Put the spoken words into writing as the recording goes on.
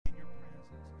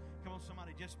on,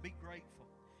 somebody, just be grateful.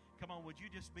 Come on, would you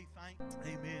just be thankful?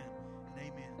 Amen and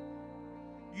amen.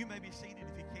 You may be seated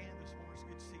if you can this morning. It's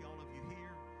good to see all of you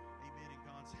here. Amen, in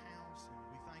God's house. And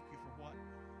we thank you for what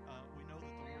we know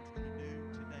that the Lord's going to do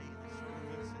today in the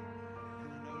service. And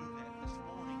I know that this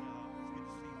morning it's good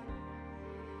to see all of the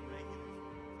regular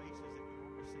faces that we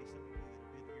normally see. Some of you that have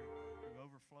been here through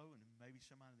Overflow, and maybe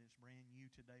somebody that's brand new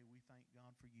today. We thank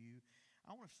God for you.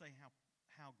 I want to say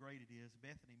how great it is.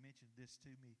 Bethany mentioned this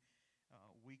to me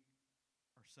a week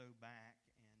or so back,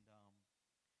 and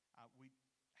I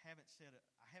haven't said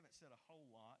a whole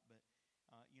lot, but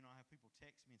I have people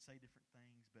text me and say different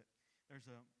things. But there's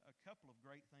a couple of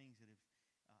great things that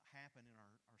have happened in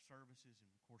our services, and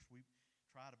of course we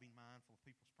try to be mindful of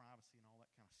people's privacy and all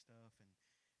that kind of stuff, and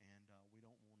we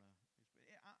don't want to.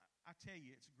 I tell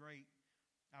you, it's great.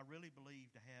 I really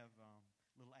believe to have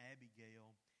little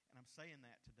Abigail. And I'm saying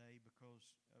that today because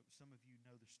some of you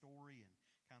know the story and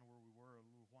kind of where we were a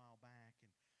little while back,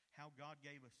 and how God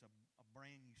gave us a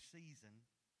brand new season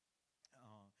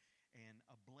and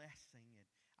a blessing. And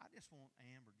I just want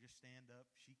Amber just stand up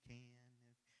if she can,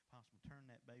 if possible, turn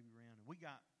that baby around. And we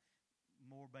got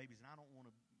more babies, and I don't want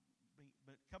to be,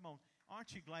 but come on,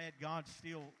 aren't you glad God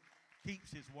still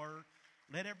keeps His word?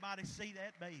 Let everybody see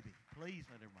that baby. Please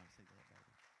let everybody see that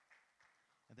baby.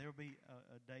 And there will be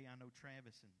a day, I know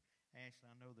Travis and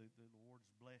Ashley, I know the Lord's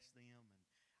blessed them, and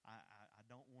I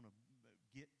don't want to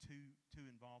get too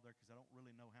involved there because I don't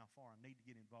really know how far I need to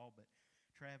get involved. But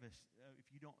Travis, if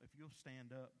you'll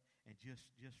stand up and just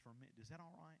for a minute, is that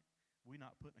all right? We're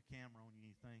not putting a camera on you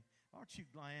or anything. Aren't you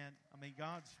glad? I mean,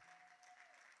 God's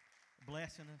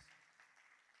blessing us.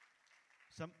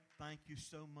 Thank you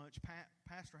so much.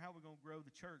 Pastor, how are we going to grow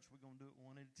the church? We're going to do it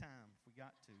one at a time. If we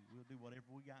got to, we'll do whatever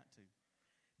we got to.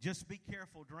 Just be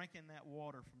careful drinking that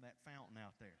water from that fountain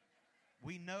out there.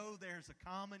 We know there's a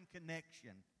common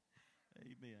connection.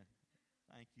 Amen.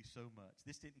 Thank you so much.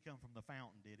 This didn't come from the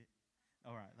fountain, did it?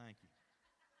 All right, thank you.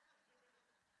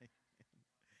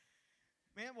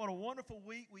 Man, what a wonderful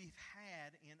week we've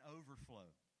had in Overflow.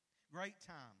 Great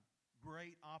time,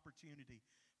 great opportunity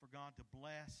for God to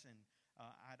bless. And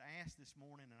I'd asked this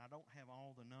morning, and I don't have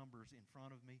all the numbers in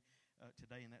front of me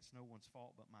today, and that's no one's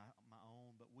fault but my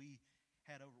own, but we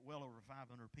had well over 500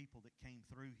 people that came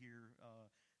through here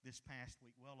this past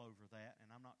week, well over that. And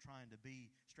I'm not trying to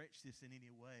stretch this in any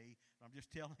way. But I'm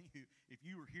just telling you, if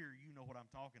you were here, you know what I'm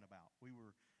talking about. We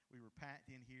were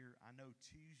packed in here. I know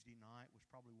Tuesday night was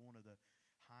probably one of the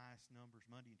highest numbers.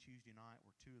 Monday and Tuesday night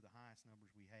were two of the highest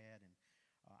numbers we had. And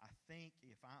I think,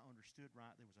 if I understood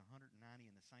right, there was 190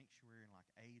 in the sanctuary and like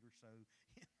 8 or so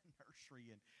in the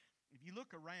nursery. And if you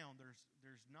look around,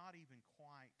 there's not even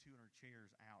quite 200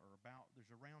 chairs out, or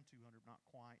there's around 200, not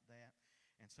quite that.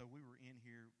 And so we were in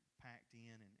here packed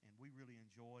in, and we really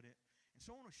enjoyed it. And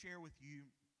so I want to share with you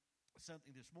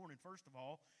something this morning. First of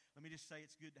all, let me just say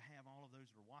it's good to have all of those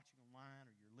that are watching online,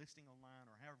 or you're listening online,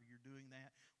 or however you're doing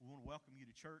that. We want to welcome you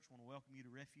to church. We want to welcome you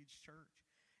to Refuge Church.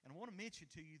 And I want to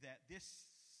mention to you that this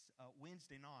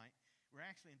Wednesday night, we're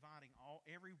actually inviting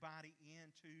everybody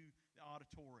into the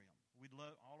auditorium. We'd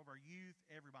love all of our youth,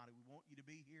 everybody. We want you to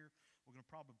be here. We're going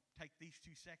to probably take these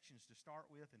two sections to start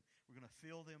with, and we're going to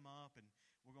fill them up, and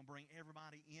we're going to bring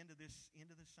everybody into the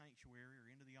sanctuary or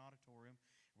into the auditorium.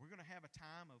 We're going to have a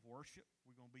time of worship.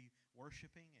 We're going to be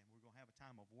worshiping, and we're going to have a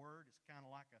time of word. It's kind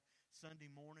of like a Sunday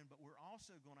morning, but we're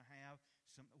also going to have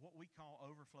some what we call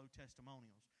overflow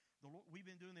testimonials. We've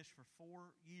been doing this for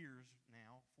 4 years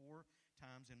now, 4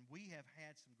 times, and we have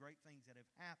had some great things that have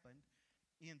happened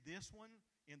in this one,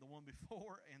 in the one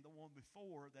before, and the one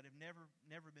before that have never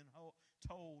been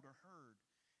told or heard.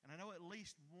 And I know at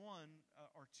least one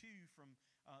or two from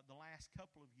the last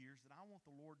couple of years that I want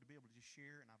the Lord to be able to just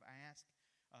share, and I've asked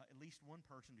at least one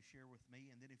person to share with me.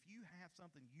 And then if you have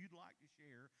something you'd like to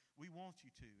share, we want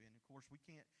you to. And, of course, we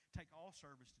can't take all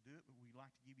service to do it, but we'd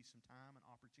like to give you some time and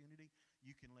opportunity.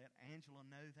 You can let Angela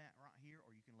know that right here,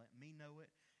 or you can let me know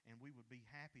it, and we would be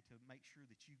happy to make sure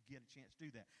that you get a chance to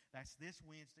do that. That's this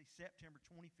Wednesday, September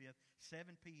 25th,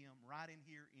 7 p.m., right in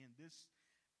here in this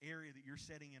area that you're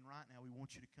sitting in right now. We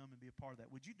want you to come and be a part of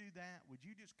that. Would you do that? Would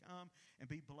you just come and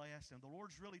be blessed? And the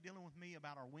Lord's really dealing with me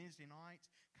about our Wednesday nights,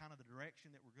 kind of the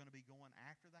direction that we're going to be going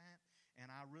after that.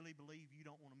 And I really believe you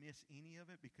don't want to miss any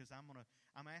of it, because I'm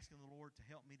asking the Lord to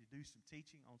help me to do some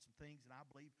teaching on some things that I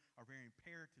believe are very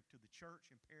imperative to the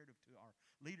church, imperative to our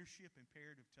leadership,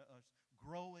 imperative to us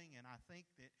growing. And I think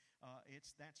that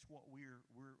that's what where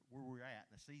we're at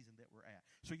in the season that we're at.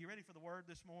 So you ready for the word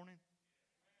this morning?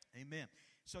 Amen.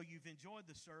 So you've enjoyed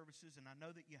the services, and I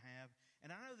know that you have. And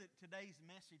I know that today's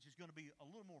message is going to be a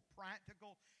little more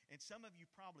practical. And some of you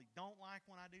probably don't like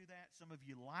when I do that. Some of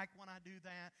you like when I do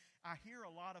that. I hear a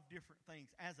lot of different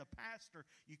things. As a pastor,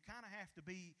 you kind of have to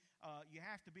be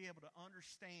able to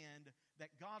understand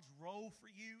that God's role for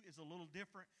you is a little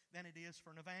different than it is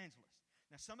for an evangelist.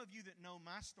 Now, some of you that know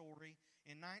my story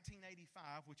in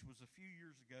 1985, which was a few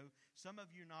years ago, some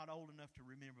of you are not old enough to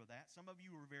remember that. Some of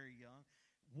you were very young.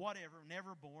 Whatever,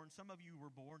 never born. Some of you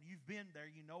were born. You've been there.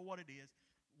 You know what it is.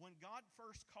 When God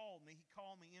first called me, He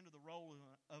called me into the role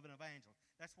of an evangelist.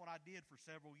 That's what I did for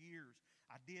several years.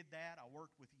 I did that. I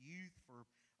worked with youth for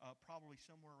probably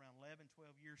somewhere around 11,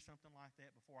 12 years, something like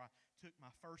that, before I took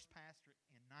my first pastorate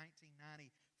in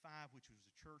 1995, which was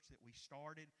a church that we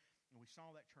started. And we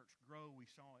saw that church grow. We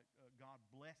saw it, God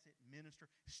bless it, minister,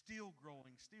 still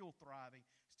growing, still thriving,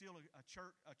 still a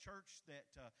church that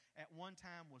at one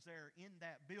time was there in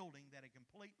that building that had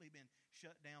completely been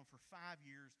shut down for 5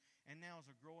 years and now is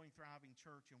a growing, thriving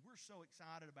church. And we're so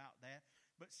excited about that.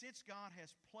 But since God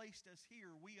has placed us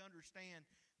here, we understand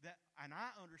that, and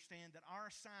I understand that our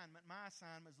assignment, my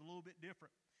assignment, is a little bit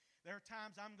different. There are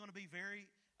times I'm going to be very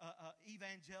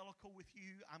evangelical with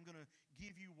you. I'm going to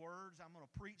give you words. I'm going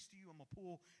to preach to you. I'm going to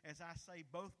pull, as I say,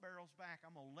 both barrels back.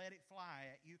 I'm going to let it fly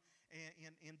at you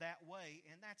in that way,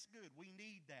 and that's good. We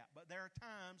need that. But there are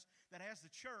times that as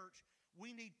the church,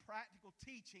 we need practical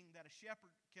teaching that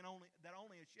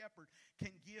only a shepherd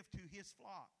can give to his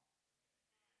flock.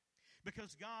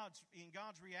 Because in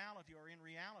God's reality, or in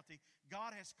reality,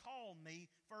 God has called me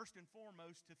first and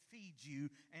foremost to feed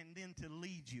you and then to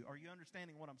lead you. Are you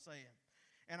understanding what I'm saying?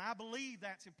 And I believe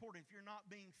that's important. If you're not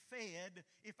being fed,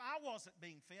 if I wasn't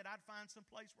being fed, I'd find some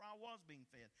place where I was being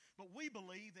fed. But we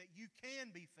believe that you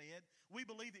can be fed. We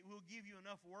believe that we'll give you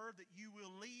enough word that you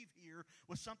will leave here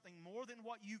with something more than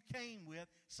what you came with,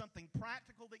 something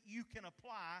practical that you can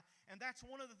apply. And that's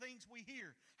one of the things we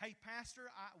hear. Hey,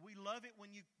 Pastor, we love it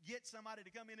when you get somebody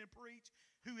to come in and preach,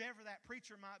 whoever that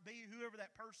preacher might be, whoever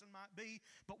that person might be.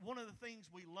 But one of the things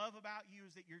we love about you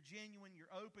is that you're genuine,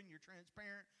 you're open, you're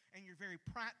transparent, and you're very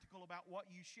practical about what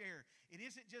you share. It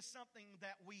isn't just something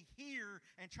that we hear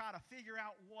and try to figure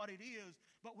out what it is,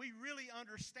 but we really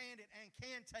understand it and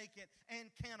can take it and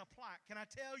can apply it. Can I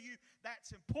tell you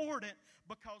that's important?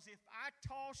 Because if I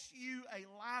toss you a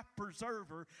life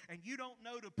preserver and you don't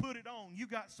know to put it on, you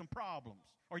got some problems,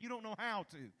 or you don't know how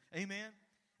to. Amen?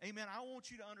 Amen. I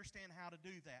want you to understand how to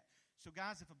do that. So,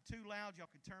 guys, if I'm too loud, y'all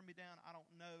can turn me down. I don't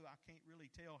know. I can't really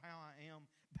tell how I am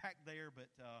back there, but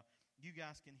you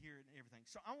guys can hear it and everything.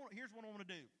 So here's what I want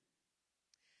to do.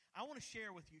 I want to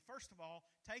share with you, first of all,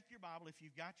 take your Bible. If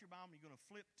you've got your Bible, you're going to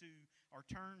flip to or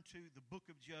turn to the book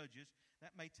of Judges.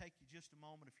 That may take you just a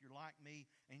moment if you're like me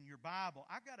in your Bible.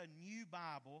 I've got a new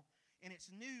Bible, and it's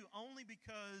new only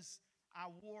because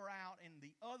I wore out, and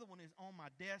the other one is on my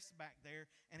desk back there,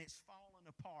 and it's falling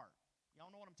apart. Y'all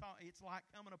know what I'm talking? It's like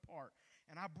coming apart.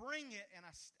 And I bring it, and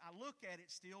I look at it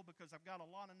still because I've got a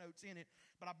lot of notes in it.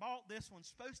 But I bought this one,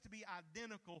 supposed to be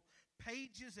identical,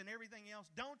 pages and everything else.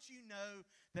 Don't you know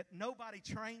that nobody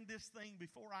trained this thing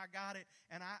before I got it?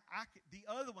 And the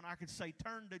other one, I could say,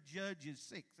 turn to Judges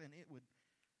 6, and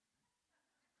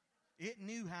it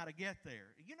knew how to get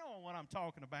there. You know what I'm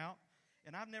talking about.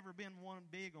 And I've never been one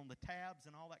big on the tabs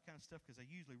and all that kind of stuff because I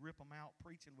usually rip them out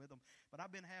preaching with them. But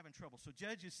I've been having trouble. So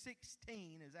Judges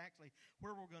 16 is actually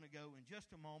where we're going to go in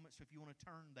just a moment. So if you want to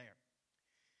turn there.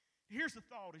 Here's the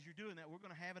thought as you're doing that. We're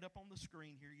going to have it up on the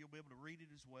screen here. You'll be able to read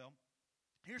it as well.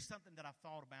 Here's something that I've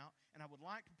thought about and I would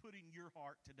like to put in your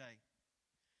heart today.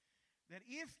 That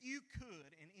if you could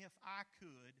and if I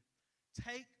could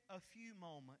take a few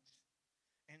moments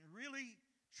and really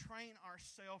train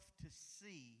ourselves to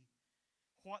see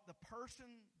what the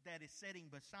person that is sitting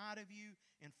beside of you,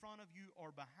 in front of you,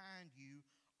 or behind you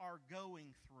are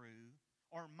going through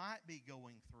or might be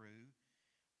going through,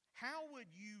 how would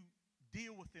you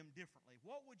deal with them differently?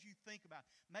 What would you think about?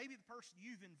 Maybe the person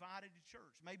you've invited to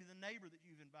church, maybe the neighbor that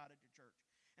you've invited to church.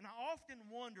 And I often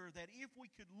wonder that if we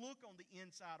could look on the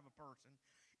inside of a person,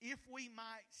 if we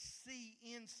might see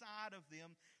inside of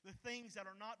them the things that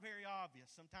are not very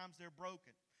obvious. Sometimes they're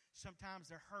broken. Sometimes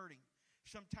they're hurting.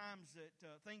 Sometimes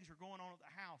things are going on at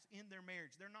the house, in their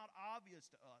marriage. They're not obvious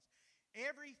to us.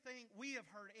 We have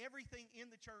heard everything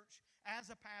in the church as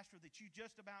a pastor that you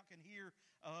just about can hear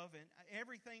of, and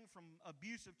everything from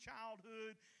abusive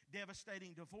childhood,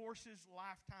 devastating divorces,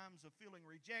 lifetimes of feeling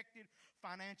rejected,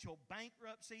 financial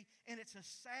bankruptcy. And it's a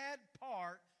sad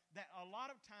part that a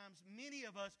lot of times many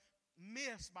of us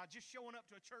miss by just showing up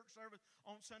to a church service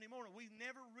on Sunday morning. We've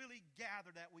never really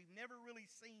gathered that. We've never really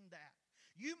seen that.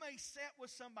 You may sit with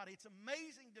somebody. It's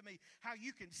amazing to me how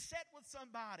you can sit with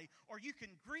somebody or you can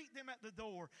greet them at the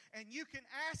door and you can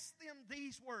ask them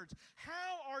these words.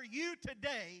 How are you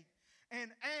today?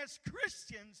 And as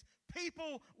Christians,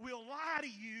 people will lie to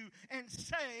you and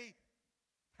say,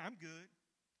 I'm good.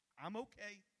 I'm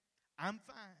okay. I'm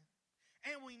fine.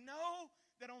 And we know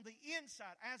that on the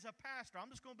inside, as a pastor,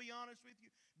 I'm just going to be honest with you.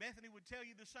 Bethany would tell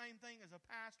you the same thing as a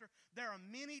pastor. There are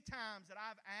many times that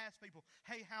I've asked people,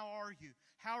 hey, how are you?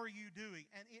 How are you doing?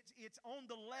 And it's on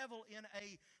the level in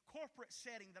a corporate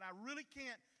setting that I really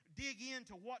can't dig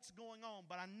into what's going on,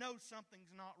 but I know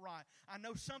something's not right. I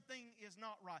know something is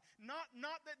not right. Not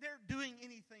that they're doing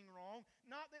anything wrong,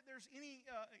 not that there's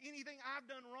anything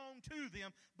I've done wrong to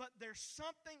them, but there's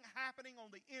something happening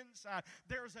on the inside.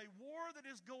 There's a war that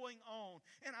is going on,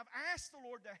 and I've asked the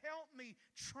Lord to help me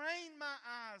train my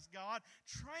eyes, God.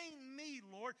 Train me,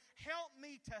 Lord. Help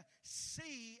me to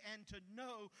see and to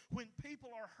know when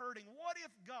people are hurting. What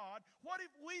if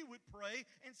we would pray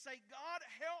and say, God,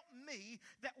 help me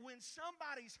that when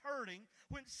somebody's hurting,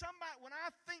 when I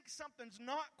think something's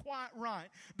not quite right,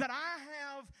 that I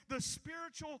have the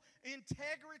spiritual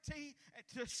integrity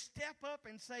to step up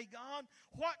and say, God,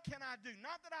 what can I do?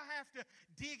 Not that I have to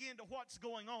dig into what's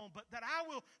going on, but that I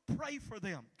will pray for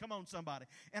them. Come on, somebody.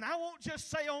 And I won't just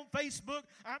say on Facebook,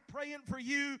 I'm praying for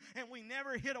you, and we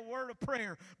never hit a word of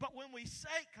prayer. But when we say,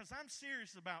 because I'm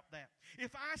serious about that,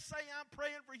 if I say I'm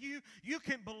praying for you, you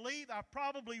can believe I've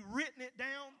probably written it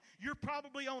down. You're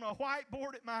probably on a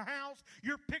whiteboard at my house.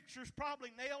 Your picture's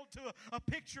probably nailed to a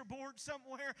picture board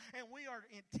somewhere, and we are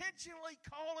intentionally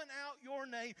calling out your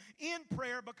name in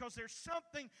prayer because there's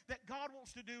something that God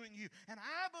wants to do in you. And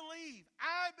I believe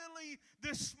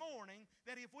this morning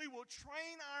that if we will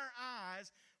train our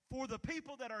eyes for the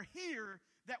people that are here,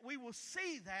 that we will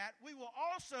see that. We will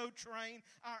also train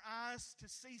our eyes to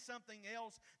see something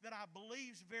else that I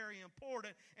believe is very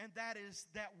important, and that is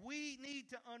that we need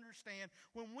to understand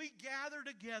when we gather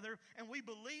together and we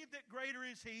believe that greater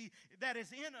is He that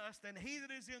is in us than he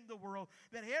that is in the world,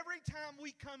 that every time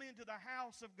we come into the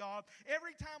house of God,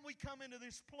 every time we come into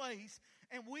this place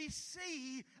and we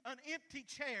see an empty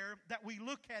chair, that we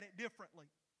look at it differently.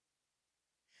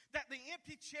 That the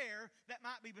empty chair that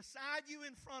might be beside you,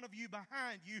 in front of you,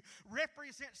 behind you,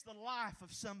 represents the life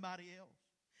of somebody else.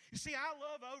 You see, I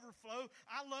love overflow.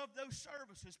 I love those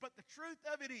services. But the truth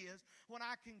of it is, when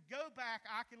I can go back,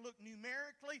 I can look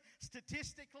numerically,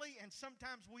 statistically, and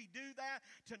sometimes we do that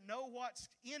to know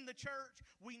what's in the church.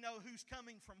 We know who's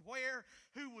coming from where,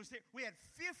 who was there. We had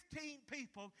 15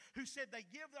 people who said they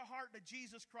give their heart to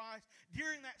Jesus Christ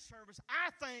during that service.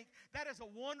 I think that is a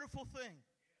wonderful thing.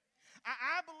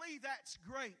 I believe that's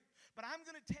great. But I'm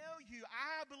going to tell you,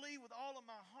 I believe with all of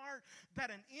my heart that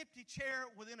an empty chair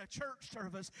within a church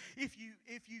service, if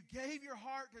you gave your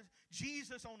heart to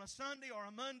Jesus on a Sunday or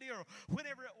a Monday or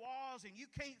whenever it was, and you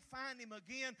can't find Him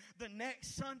again the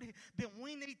next Sunday, then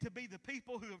we need to be the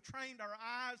people who have trained our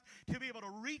eyes to be able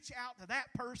to reach out to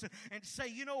that person and say,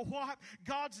 you know what?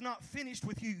 God's not finished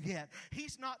with you yet.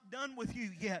 He's not done with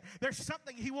you yet. There's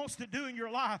something He wants to do in your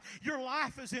life. Your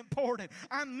life is important.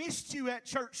 I missed you at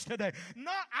church today.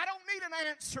 I don't need an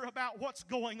answer about what's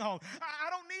going on. I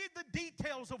don't need the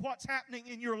details of what's happening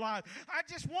in your life. I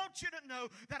just want you to know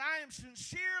that I am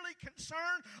sincerely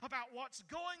concerned about what's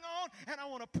going on, and I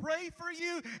want to pray for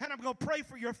you, and I'm going to pray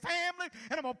for your family,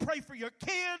 and I'm going to pray for your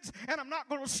kids, and I'm not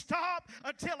going to stop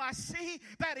until I see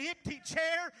that empty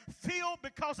chair filled,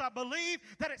 because I believe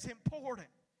that it's important.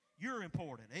 You're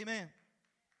important. Amen.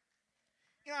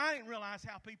 You know, I didn't realize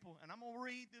how people, and I'm going to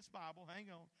read this Bible,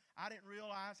 hang on. I didn't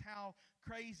realize how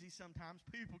crazy sometimes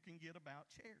people can get about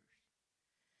chairs.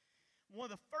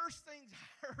 One of the first things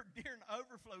I heard during the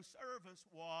overflow service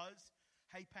was,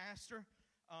 hey, Pastor,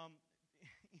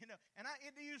 and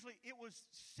it was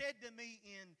said to me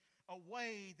in a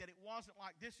way that it wasn't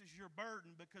like, this is your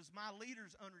burden, because my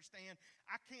leaders understand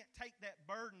I can't take that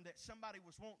burden that somebody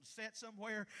was wanting to set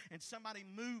somewhere and somebody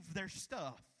moved their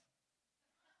stuff.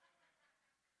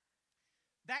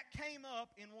 That came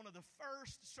up in one of the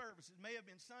first services. It may have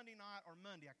been Sunday night or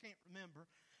Monday. I can't remember.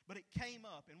 But it came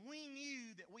up. And we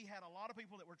knew that we had a lot of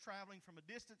people that were traveling from a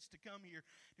distance to come here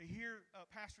to hear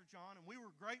Pastor John. And we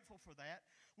were grateful for that.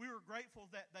 We were grateful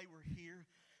that they were here.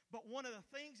 But one of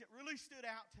the things that really stood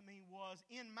out to me was,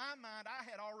 in my mind, I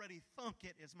had already thunk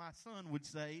it, as my son would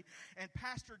say, and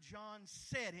Pastor John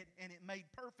said it, and it made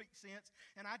perfect sense,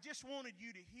 and I just wanted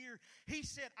you to hear. He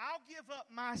said, I'll give up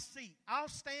my seat. I'll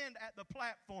stand at the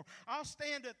platform. I'll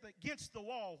stand against the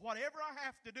wall, whatever I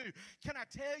have to do. Can I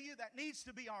tell you, that needs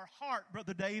to be our heart,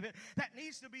 Brother David. That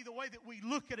needs to be the way that we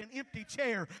look at an empty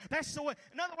chair. That's the way.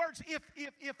 In other words,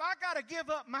 if I got to give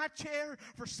up my chair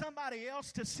for somebody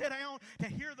else to sit down to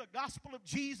hear the gospel of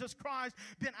Jesus Christ,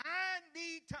 then I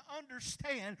need to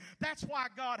understand that's why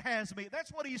God has me.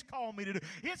 That's what He's called me to do.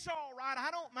 It's all right.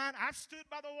 I don't mind. I've stood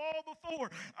by the wall before.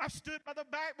 I've stood by the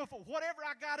back before. Whatever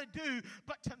I got to do.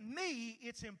 But to me,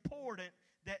 it's important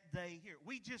that they hear.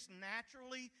 We just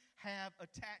naturally have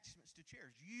attachments to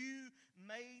chairs. You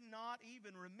may not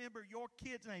even remember your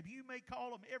kid's name. You may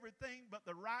call them everything but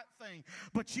the right thing.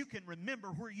 But you can remember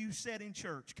where you sat in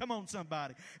church. Come on,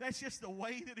 somebody. That's just the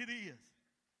way that it is.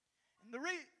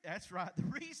 That's right. The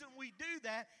reason we do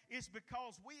that is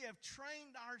because we have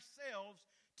trained ourselves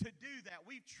to do that.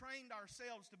 We've trained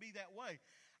ourselves to be that way.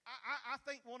 I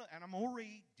think and I'm going to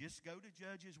read, just go to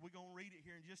Judges. We're going to read it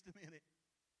here in just a minute.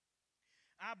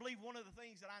 I believe one of the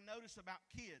things that I notice about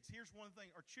kids, here's one thing,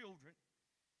 or children.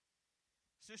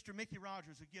 Sister Mickey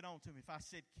Rogers would get on to me if I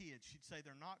said kids. She'd say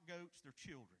they're not goats, they're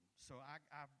children. So I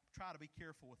try to be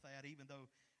careful with that, even though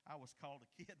I was called a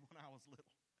kid when I was little.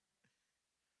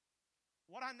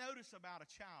 What I notice about a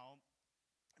child,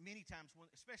 many times,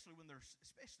 especially when they're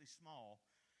especially small,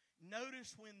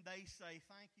 notice when they say,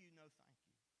 thank you, no thank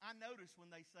you. I notice when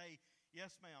they say,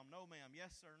 yes, ma'am, no, ma'am,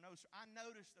 yes, sir, no, sir. I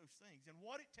notice those things. And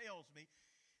what it tells me,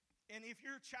 and if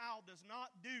your child does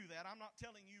not do that, I'm not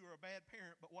telling you you're a bad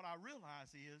parent, but what I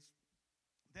realize is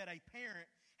that a parent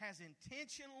has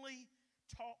intentionally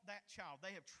taught that child.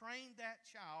 They have trained that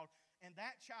child, and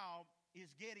that child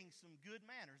is getting some good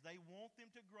manners. They want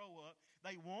them to grow up.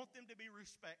 They want them to be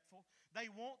respectful. They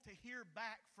want to hear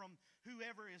back from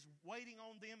whoever is waiting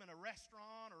on them in a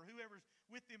restaurant or whoever's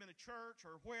with them in a church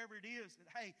or wherever it is,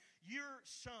 that, hey, your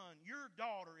son, your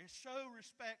daughter is so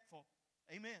respectful.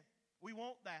 Amen. We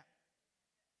want that.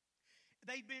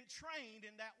 They've been trained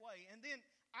in that way. And then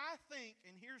I think,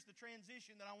 and here's the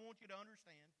transition that I want you to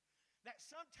understand, that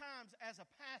sometimes as a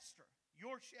pastor,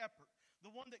 your shepherd,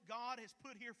 the one that God has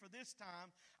put here for this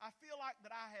time, I feel like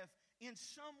that I have in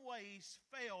some ways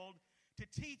failed to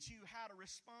teach you how to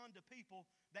respond to people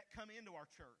that come into our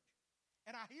church.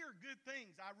 And I hear good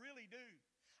things, I really do.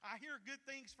 I hear good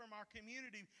things from our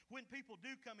community when people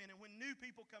do come in and when new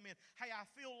people come in. Hey, I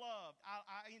feel loved.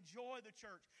 I enjoy the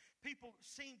church. People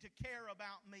seem to care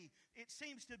about me. It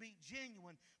seems to be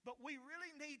genuine. But we really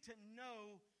need to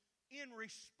know in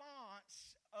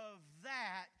response of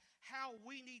that how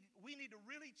we need to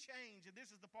really change, and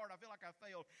this is the part I feel like I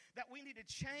failed, that we need to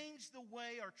change the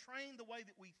way or train the way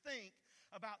that we think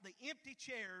about the empty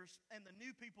chairs and the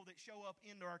new people that show up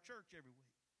into our church every week.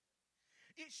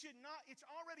 It's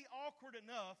already awkward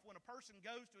enough when a person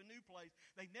goes to a new place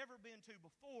they've never been to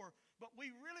before, but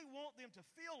we really want them to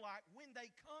feel like when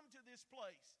they come to this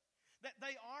place that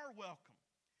they are welcome.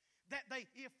 That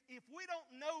if we don't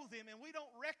know them and we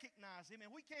don't recognize them and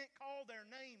we can't call their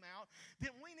name out,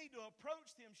 then we need to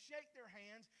approach them, shake their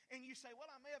hands, and you say,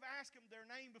 well, I may have asked them their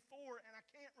name before and I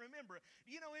can't remember it.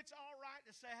 You know, it's all right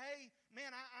to say, hey,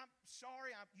 man, I'm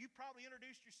sorry. You probably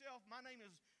introduced yourself. My name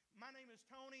is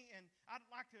Tony, and I'd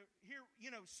like to hear,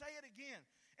 say it again.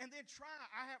 And then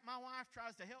my wife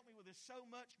tries to help me with this so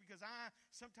much because I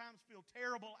sometimes feel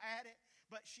terrible at it,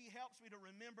 but she helps me to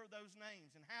remember those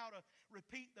names and how to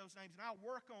repeat those names, and I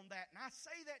work on that. And I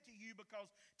say that to you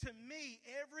because to me,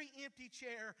 every empty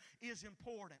chair is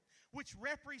important, which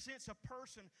represents a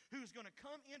person who's going to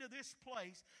come into this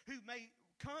place who may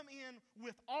come in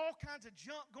with all kinds of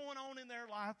junk going on in their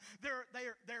life.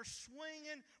 They're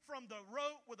swinging from the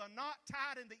rope with a knot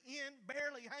tied in the end,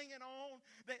 barely hanging on.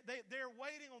 They're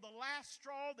waiting on the last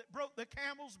straw that broke the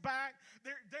camel's back.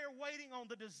 They're waiting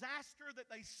on the disaster that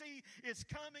they see is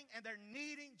coming, and they're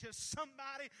needing just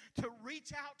somebody to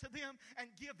reach out to them and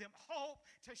give them hope,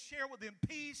 to share with them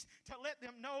peace, to let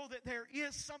them know that there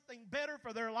is something better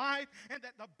for their life and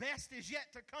that the best is yet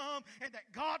to come and that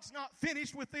God's not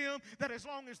finished with them, that as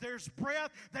long as there's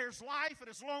breath, there's life, and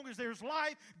as long as there's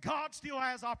life, God still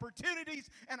has opportunities.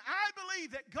 And I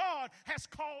believe that God has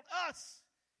called us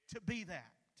to be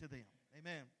that to them.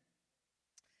 Amen.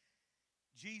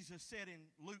 Jesus said in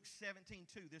Luke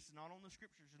 17:2, this is not on the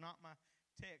scriptures, it's not my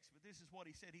text, but this is what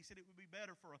he said. He said it would be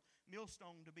better for a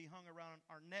millstone to be hung around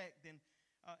our neck than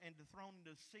and thrown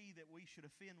into the sea that we should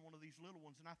offend one of these little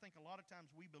ones. And I think a lot of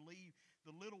times we believe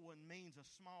the little one means a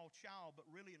small child, but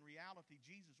really in reality,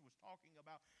 Jesus was talking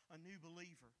about a new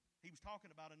believer. He was talking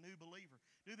about a new believer.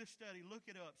 Do this study, look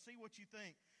it up, see what you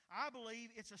think. I believe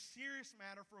it's a serious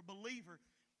matter for a believer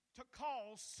to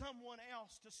cause someone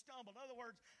else to stumble. In other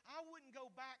words, I wouldn't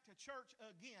go back to church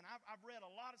again. I've read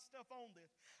a lot of stuff on this.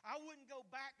 I wouldn't go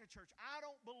back to church. I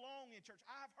don't belong in church.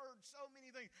 I've heard so many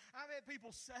things. I've had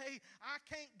people say, I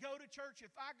can't go to church.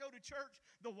 If I go to church,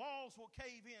 the walls will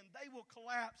cave in. They will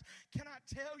collapse. Can I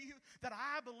tell you that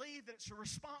I believe that it's a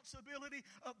responsibility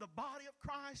of the body of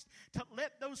Christ to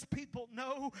let those people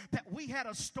know that we had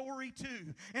a story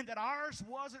too, and that ours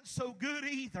wasn't so good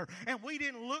either, and we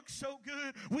didn't look so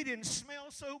good. We didn't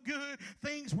smell so good.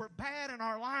 Things were bad in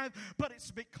our life, but it's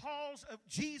because of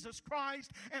Jesus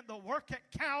Christ and the work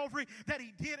at Calvary that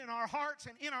He did in our hearts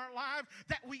and in our lives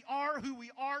that we are who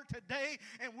we are today.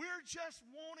 And we're just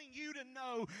wanting you to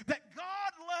know that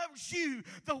God loves you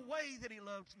the way that He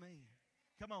loves me.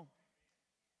 Come on.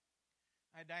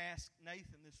 I had to ask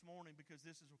Nathan this morning because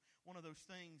this is one of those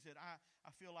things that I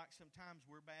feel like sometimes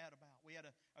we're bad about. We had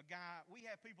a guy, we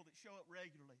have people that show up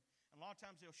regularly. And a lot of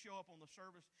times they'll show up on the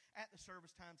service, at the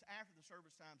service times, after the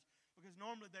service times, because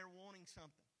normally they're wanting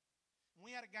something. And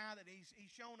we had a guy that he's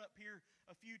shown up here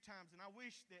a few times, and I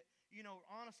wish that,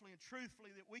 honestly and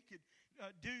truthfully, that we could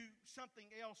do something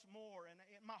else more. And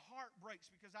my heart breaks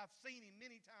because I've seen him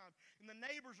many times, and the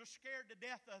neighbors are scared to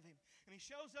death of him. And he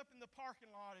shows up in the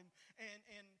parking lot, and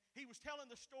he was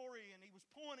telling the story, and he was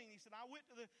pointing. He said, I went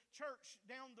to the church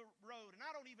down the road, and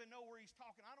I don't even know where he's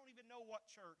talking. I don't even know what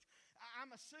church.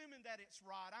 I'm assuming that it's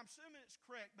right. I'm assuming it's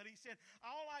correct. But he said,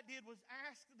 all I did was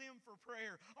ask them for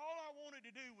prayer. All I wanted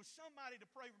to do was somebody to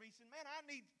pray for me. He said, man, I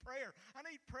need prayer. I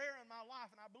need prayer in my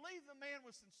life. And I believe the man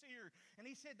was sincere. And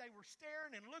he said they were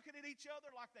staring and looking at each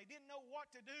other like they didn't know what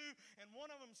to do. And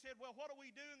one of them said, well, what do we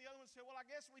do? And the other one said, well, I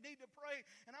guess we need to pray.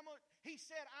 And he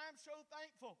said, I'm so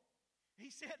thankful.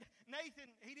 He said, Nathan,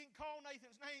 he didn't call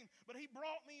Nathan's name, but he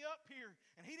brought me up here.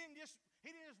 And he didn't just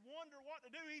wonder what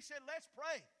to do. He said, let's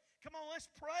pray. Come on, let's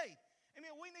pray. I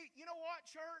mean, we need, you know what,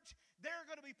 church? There are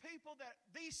going to be people that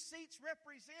these seats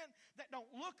represent that don't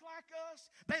look like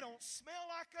us. They don't smell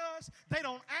like us. They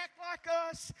don't act like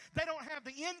us. They don't have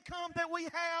the income that we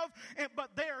have,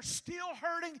 but they are still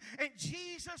hurting. And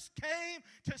Jesus came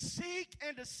to seek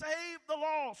and to save the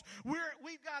lost.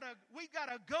 We've got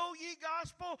a go ye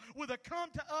gospel with a come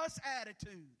to us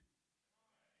attitude.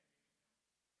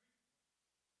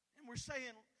 And we're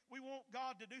saying, we want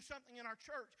God to do something in our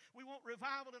church. We want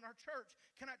revival in our church.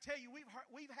 Can I tell you,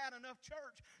 we've had enough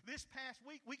church. This past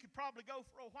week, we could probably go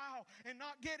for a while and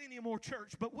not get any more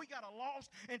church. But we got a lost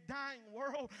and dying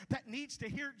world that needs to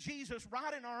hear Jesus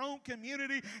right in our own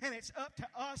community. And it's up to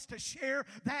us to share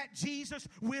that Jesus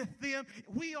with them.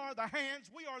 We are the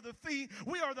hands. We are the feet.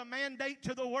 We are the mandate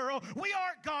to the world. We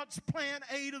are God's plan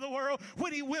A to the world.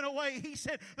 When He went away, He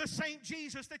said, the same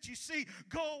Jesus that you see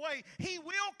go away, He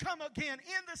will come again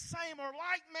in the same or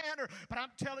like manner. But I'm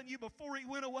telling you, before He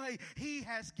went away, He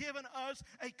has given us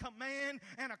a command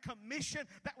and a commission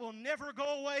that will never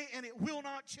go away, and it will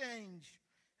not change.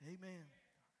 Amen.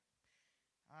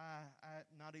 I'm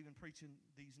not even preaching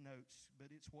these notes,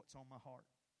 but it's what's on my heart.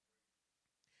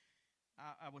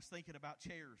 I was thinking about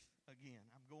chairs again.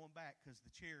 I'm going back because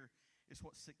the chair is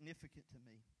what's significant to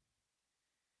me.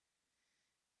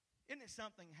 Isn't it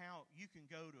something how you can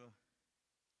go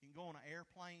on an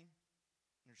airplane,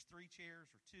 and there's 3 chairs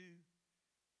or 2,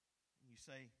 and you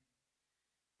say,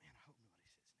 man, I hope nobody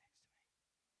sits next to me.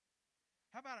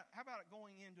 How about it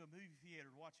going into a movie theater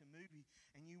to watch a movie,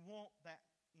 and you want that,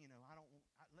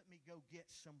 let me go get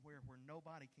somewhere where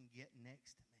nobody can get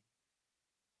next to me.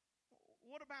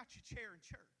 What about your chair in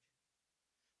church?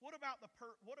 What about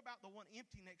the one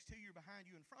empty next to you, behind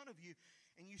you, in front of you,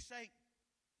 and you say,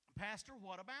 Pastor,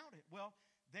 what about it? Well,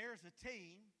 there's a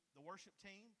team, the worship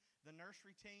team, the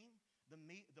nursery team,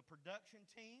 the production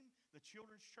team, the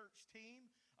children's church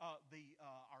team,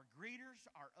 our greeters,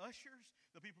 our ushers,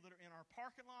 the people that are in our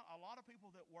parking lot, a lot of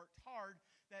people that worked hard,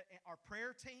 that our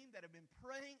prayer team that have been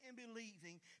praying and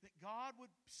believing that God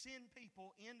would send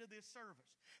people into this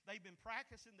service. They've been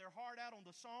practicing their heart out on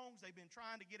the songs. They've been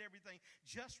trying to get everything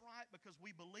just right because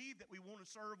we believe that we want to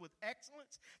serve with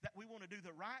excellence, that we want to do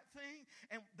the right thing,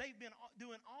 and they've been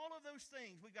doing all of those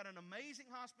things. We've got an amazing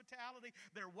hospitality.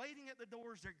 They're waiting at the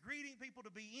doors. They're greeting people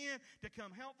to be in, to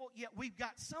come helpful, yet we've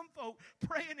got some folk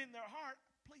praying in their heart,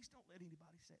 please don't let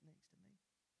anybody sit next to me.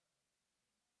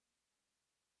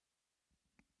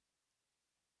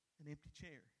 An empty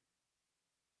chair.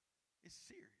 It's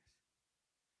serious.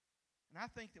 And I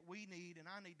think that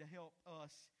I need to help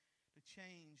us to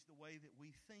change the way that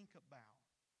we think about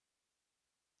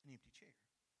an empty chair.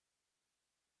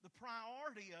 The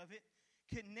priority of it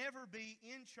can never be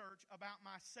in church about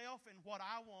myself and what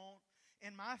I want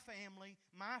and my family,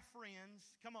 my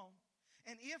friends. Come on.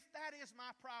 And if that is my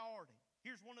priority,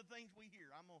 here's one of the things we hear.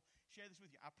 I'm going to share this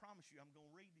with you. I promise you, I'm going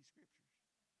to read these scriptures.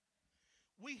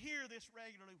 We hear this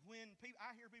regularly when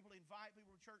I hear people invite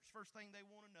people to church. First thing they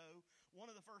want to know, one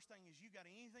of the first things is, you got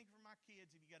anything for my kids?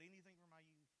 Have you got anything for my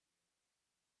youth?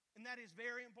 And that is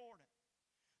very important.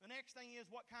 The next thing is,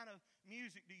 what kind of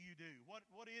music do you do? What's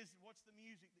the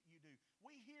music that you do?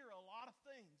 We hear a lot of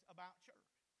things about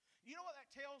church. You know what that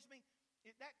tells me?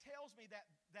 That tells me that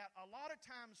a lot of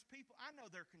times people, I know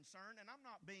they're concerned, and I'm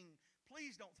not being,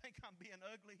 please don't think I'm being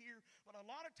ugly here, but a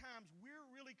lot of times we're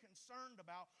really concerned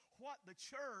about what the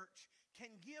church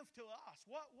can give to us.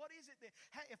 What is it that,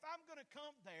 hey, if I'm going to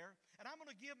come there and I'm going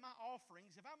to give my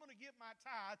offerings, if I'm going to give my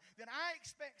tithe, then I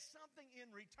expect something in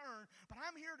return. But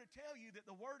I'm here to tell you that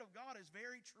the Word of God is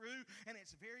very true, and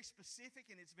it's very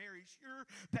specific, and it's very sure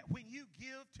that when you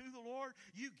give to the Lord,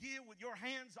 you give with your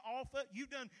hands off it.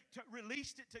 You've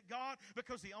released it to God,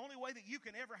 because the only way that you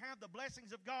can ever have the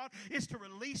blessings of God is to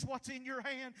release what's in your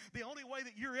hand. The only way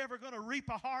that you're ever going to reap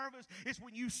a harvest is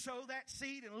when you sow that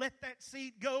seed and let that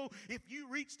seed go. If you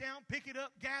reach down, pick it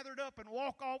up, gather it up, and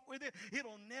walk off with it,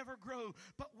 it'll never grow.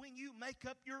 But when you make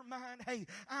up your mind, hey,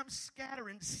 I'm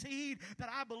scattering seed that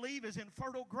I believe is in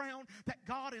fertile ground that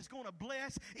God is going to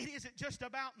bless. It isn't just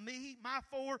about me, my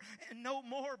four, and no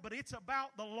more, but it's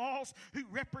about the lost who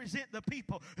represent the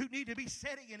people who need to be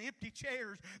sitting in empty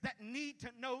chairs, that need to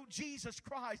know Jesus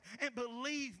Christ. And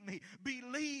believe me,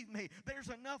 there's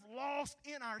enough lost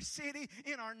in our city,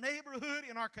 in our neighborhood,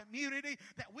 in our community,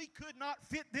 that we could not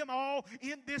fit them all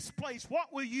in this place.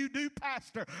 What will you do,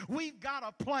 Pastor? We've got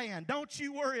a plan. Don't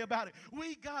you worry about it.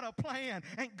 We got a plan,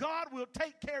 and God will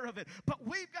take care of it. But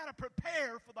we've got to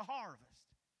prepare for the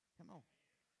harvest. Come on.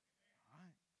 All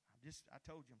right. I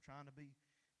told you I'm trying to be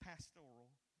pastoral,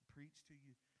 preach to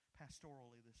you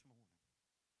pastorally this morning.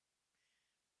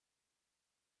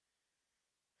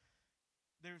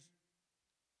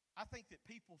 I think that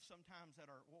people sometimes that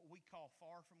are what we call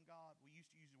far from God, we used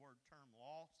to use the term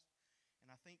lost, and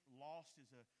I think lost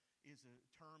is a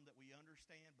term that we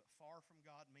understand, but far from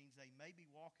God means they may be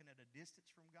walking at a distance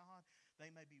from God.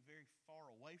 They may be very far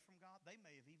away from God. They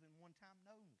may have even one time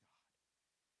known God.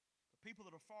 But people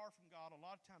that are far from God a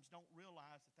lot of times don't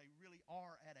realize that they really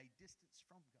are at a distance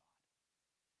from God.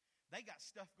 They got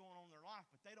stuff going on in their life,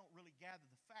 but they don't really gather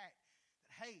the fact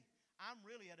that, hey, I'm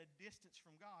really at a distance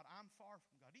from God. I'm far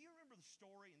from God. Do you remember the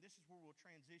story, and this is where we'll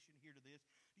transition here to this.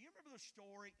 Do you remember the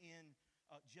story in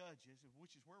Judges,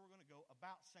 which is where we're going to go,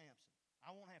 about Samson?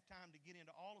 I won't have time to get into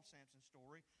all of Samson's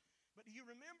story, but do you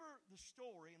remember the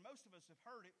story? And most of us have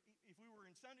heard it. If we were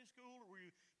in Sunday school or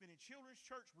we've been in children's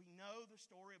church, we know the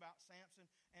story about Samson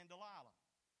and Delilah.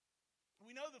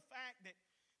 We know the fact that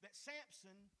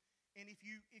Samson, and if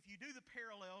you do the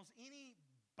parallels, any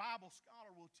Bible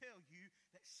scholar will tell you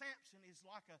that Samson is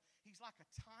he's like a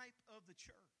type of the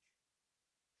church.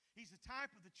 He's a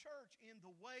type of the church in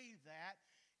the way that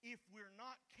if we're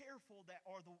not careful, that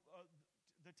or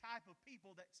the type of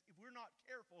people that if we're not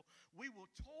careful, we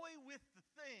will toy with the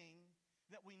thing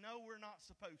that we know we're not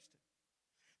supposed to.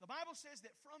 The Bible says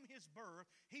that from his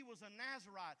birth, he was a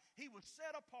Nazirite. He was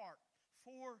set apart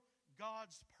for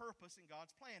God's purpose and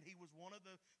God's plan. He was one of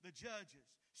the judges.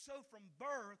 So from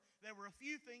birth, there were a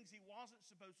few things he wasn't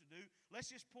supposed to do.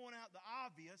 Let's just point out the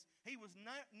obvious. He was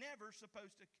never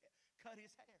supposed to cut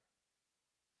his hair.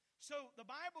 So the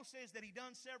Bible says that he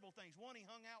done several things. One, he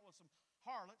hung out with some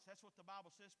harlots. That's what the Bible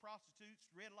says, prostitutes,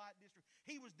 red light district.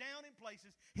 He was down in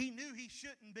places he knew he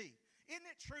shouldn't be. Isn't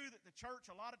it true that the church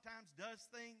a lot of times does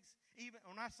things? Even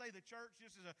when I say the church,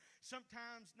 just as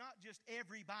sometimes not just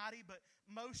everybody, but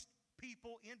most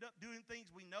people end up doing things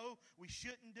we know we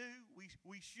shouldn't do.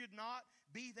 We should not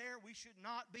be there. We should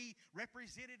not be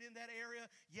represented in that area,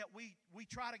 yet we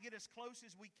try to get as close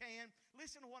as we can.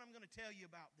 Listen to what I'm going to tell you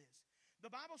about this. The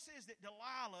Bible says that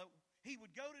Delilah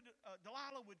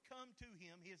would come to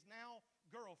him, his now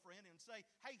girlfriend, and say,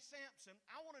 hey, Samson,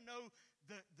 I want to know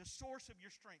the source of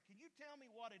your strength. Can you tell me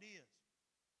what it is?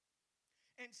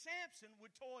 And Samson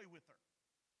would toy with her.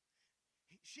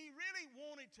 She really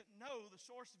wanted to know the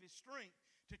source of his strength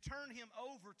to turn him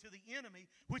over to the enemy,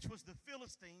 which was the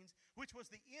Philistines, which was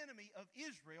the enemy of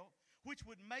Israel, which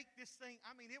would make this thing,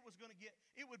 it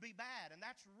would be bad. And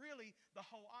that's really the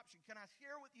whole option. Can I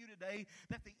share with you today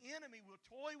that the enemy will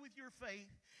toy with your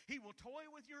faith, he will toy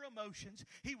with your emotions,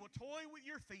 he will toy with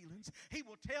your feelings, he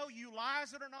will tell you lies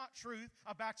that are not truth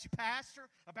about your pastor,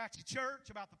 about your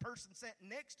church, about the person sitting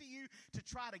next to you, to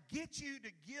try to get you to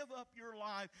give up your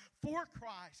life for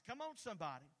Christ. Come on,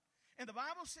 somebody. And the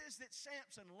Bible says that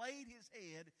Samson laid his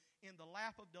head in the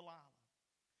lap of Delilah.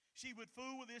 She would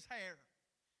fool with his hair.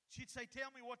 She'd say, tell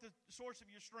me what the source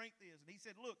of your strength is. And he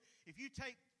said, look, if you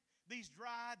take these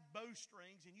dried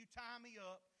bowstrings and you tie me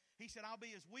up, he said, I'll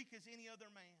be as weak as any other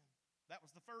man. That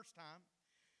was the first time.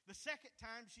 The second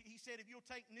time, he said, if you'll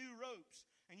take new ropes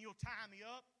and you'll tie me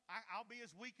up, I'll be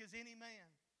as weak as any man.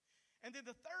 And then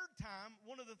the third time,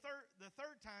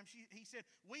 he said,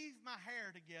 weave my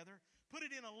hair together, put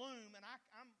it in a loom, and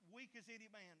I'm weak as any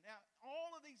man. Now,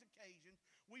 all of these occasions,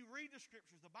 we read the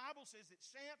Scriptures. The Bible says that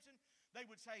Samson, they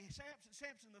would say,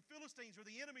 Samson, the Philistines or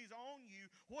the enemies on you.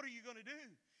 What are you going to do?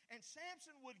 And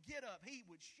Samson would get up. He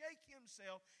would shake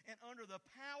himself, and under the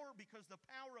power, because the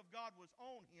power of God was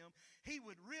on him, he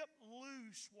would rip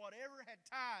loose whatever had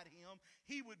tied him.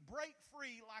 He would break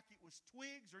free like it was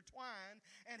twigs or twine,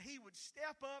 and he would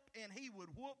step up and he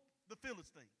would whoop the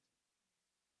Philistines.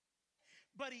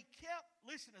 But he kept,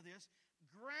 listen to this,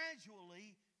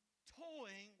 gradually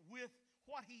toying with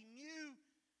what he knew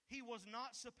he was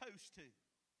not supposed to.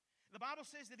 The Bible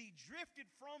says that he drifted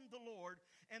from the Lord,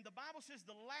 and the Bible says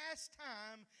the last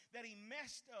time that he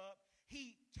messed up,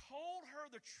 he told her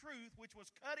the truth, which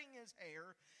was cutting his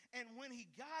hair, and when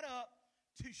he got up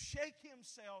to shake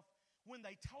himself, when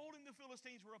they told him the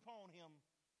Philistines were upon him,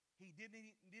 he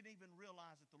didn't even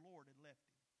realize that the Lord had left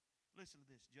him. Listen to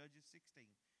this, Judges 16.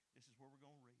 This is where we're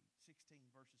going to read. 16,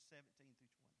 verses 17 through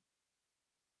 20.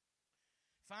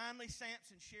 Finally,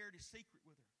 Samson shared his secret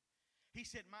with her. He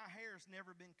said, my hair's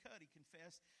never been cut, he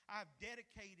confessed. I've been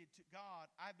dedicated to God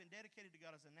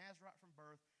as a Nazarite from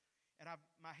birth, and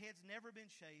my head's never been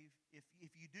shaved.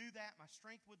 If you do that, my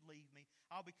strength would leave me.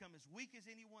 I'll become as weak as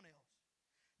anyone else.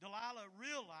 Delilah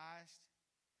realized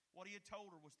what he had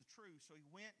told her was the truth, so he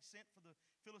went and sent for the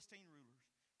Philistine rulers.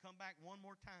 Come back one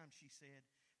more time, she said,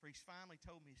 for he's finally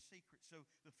told me his secret. So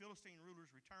the Philistine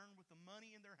rulers returned with the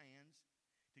money in their hands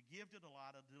to give to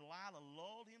Delilah. Delilah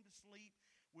lulled him to sleep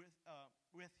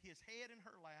with his head in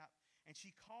her lap, and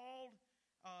she called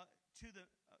to the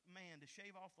man to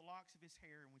shave off the locks of his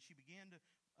hair. And when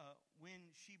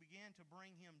she began to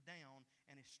bring him down,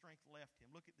 and his strength left him.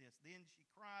 Look at this. Then she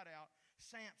cried out,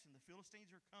 Samson, the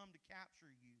Philistines are come to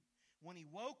capture you. When he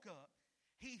woke up,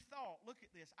 he thought, look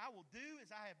at this, I will do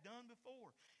as I have done before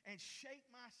and shake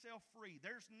myself free.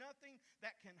 There's nothing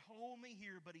that can hold me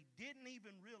here, but he didn't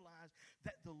even realize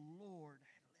that the Lord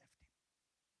had left him.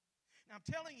 Now, I'm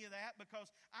telling you that because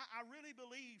I really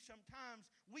believe sometimes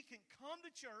we can come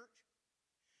to church,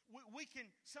 we can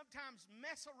sometimes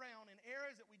mess around in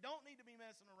areas that we don't need to be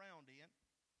messing around in,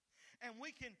 and we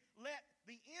can let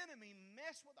the enemy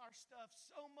mess with our stuff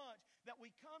so much that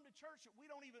we come to church that we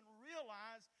don't even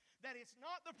realize that it's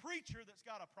not the preacher that's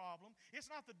got a problem. It's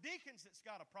not the deacons that's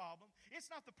got a problem. It's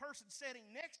not the person sitting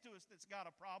next to us that's got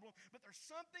a problem. But there's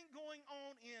something going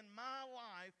on in my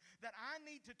life that I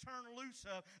need to turn loose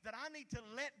of, that I need to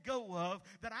let go of,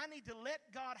 that I need to let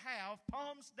God have,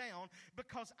 palms down,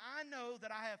 because I know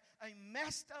that I have a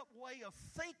messed up way of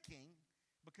thinking.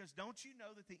 Because don't you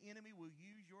know that the enemy will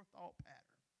use your thought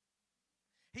pattern?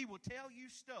 He will tell you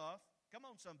stuff, come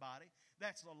on somebody,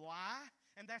 that's a lie.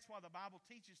 And that's why the Bible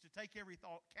teaches to take every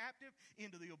thought captive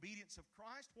into the obedience of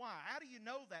Christ. Why? How do you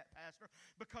know that, Pastor?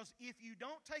 Because if you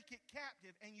don't take it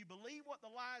captive and you believe what the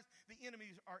lies the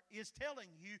enemy is telling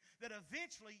you, that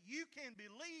eventually you can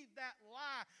believe that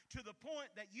lie to the point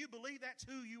that you believe that's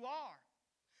who you are.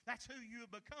 That's who you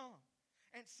have become.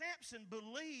 And Samson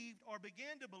believed or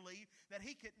began to believe that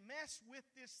he could mess with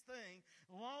this thing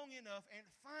long enough, and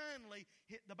finally,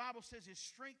 the Bible says his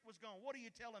strength was gone. What are you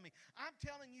telling me? I'm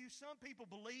telling you, some people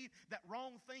believe that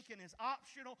wrong thinking is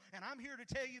optional, and I'm here to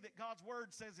tell you that God's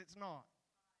Word says it's not.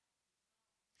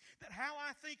 That how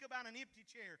I think about an empty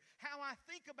chair, how I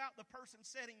think about the person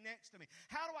sitting next to me,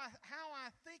 how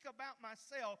I think about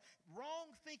myself,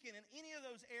 wrong thinking in any of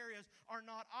those areas are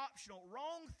not optional.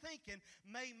 Wrong thinking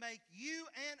may make you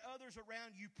and others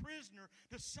around you prisoner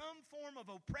to some form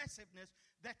of oppressiveness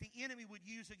that the enemy would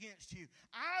use against you.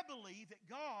 I believe that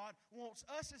God wants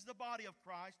us as the body of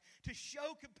Christ to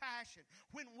show compassion.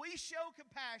 When we show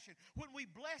compassion, when we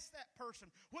bless that person,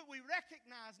 when we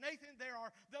recognize, Nathan, there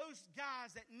are those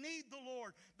guys that need the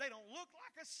Lord. They don't look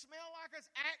like us, smell like us,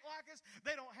 act like us.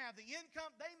 They don't have have the income.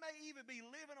 They may even be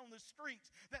living on the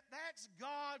streets. That's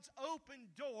God's open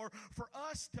door for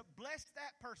us to bless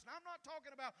that person. I'm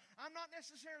not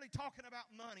necessarily talking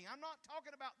about money. I'm not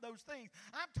talking about those things.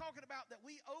 I'm talking about that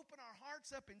we open our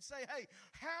hearts up and say, hey,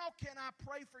 how can I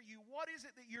pray for you? What is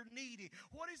it that you're needing?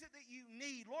 What is it that you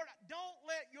need? Lord, don't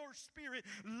let your Spirit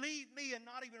lead me and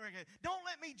not even recognize. Don't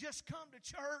let me just come to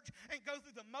church and go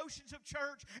through the motions of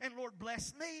church and Lord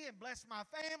bless me and bless my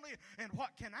family and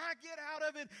what can I get out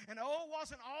of it? And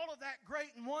wasn't all of that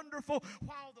great and wonderful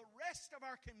while the rest of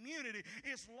our community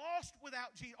is lost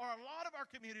without Jesus, or a lot of our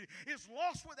community is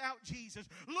lost without Jesus,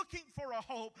 looking for a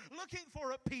hope, looking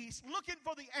for a peace, looking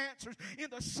for the answers in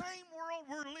the same world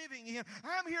we're living in.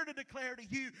 I'm here to declare to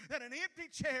you that an empty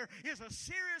chair is a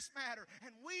serious matter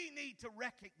and we need to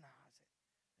recognize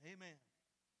it. Amen.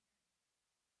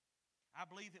 I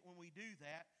believe that when we do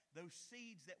that, those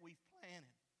seeds that we've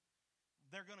planted,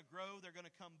 they're going to grow, they're going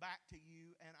to come back to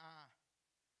you and I.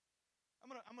 I'm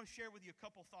going to share with you a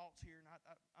couple thoughts here, and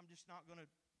I'm just not going to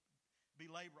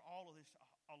belabor all of this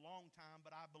a long time, but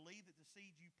I believe that the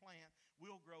seeds you plant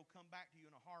will grow, come back to you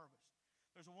in a harvest.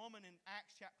 There's a woman in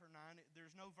Acts chapter 9,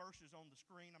 there's no verses on the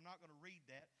screen, I'm not going to read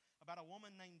that, about a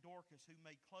woman named Dorcas who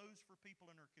made clothes for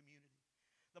people in her community.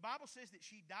 The Bible says that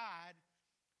she died,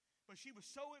 but she was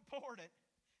so important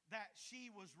that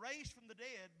she was raised from the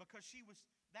dead because she was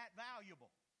that valuable.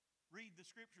 Read the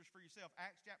scriptures for yourself,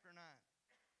 Acts chapter 9.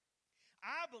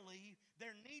 I believe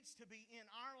there needs to be in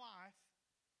our life,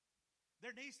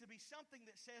 there needs to be something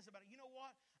that says about it, you know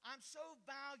what? I'm so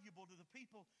valuable to the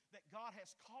people that God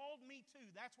has called me to.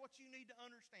 That's what you need to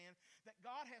understand, that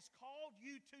God has called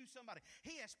you to somebody.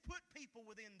 He has put people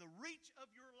within the reach of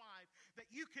your life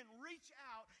that you can reach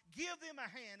out, give them a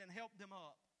hand, and help them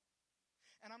up.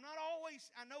 And I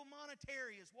know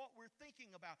monetary is what we're thinking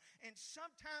about. And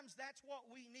sometimes that's what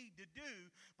we need to do.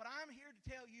 But I'm here to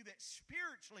tell you that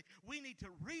spiritually, we need to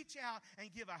reach out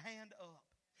and give a hand up.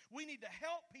 We need to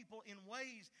help people in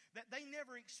ways that they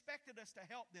never expected us to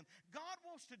help them. God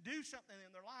wants to do something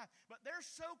in their life, but they're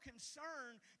so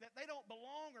concerned that they don't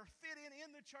belong or fit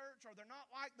in the church, or they're not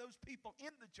like those people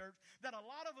in the church, that a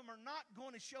lot of them are not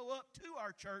going to show up to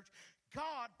our church.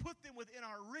 God put them within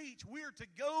our reach. We're to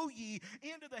go ye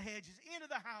into the hedges, into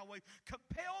the highway,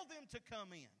 compel them to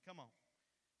come in. Come on.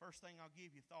 First thing I'll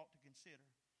give you thought to consider.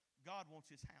 God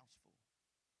wants His house full.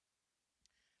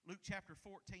 Luke chapter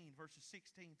 14, verses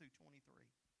 16 through 23.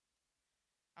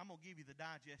 I'm going to give you the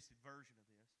digested version of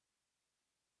this.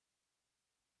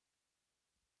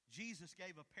 Jesus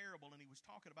gave a parable, and He was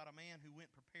talking about a man who went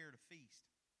prepared a feast.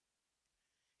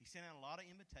 He sent out a lot of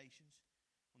invitations.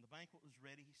 When the banquet was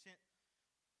ready, He sent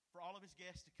for all of His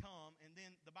guests to come, and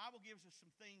then the Bible gives us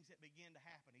some things that begin to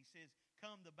happen. He says,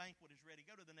 come, the banquet is ready.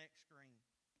 Go to the next screen.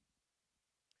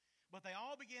 But they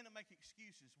all began to make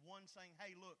excuses. One saying,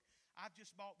 hey, look, I've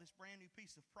just bought this brand new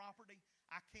piece of property.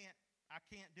 I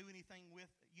can't do anything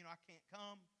with it. I can't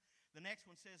come. The next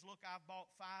one says, look, I've bought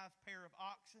 5 pair of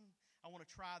oxen. I want to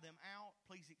try them out.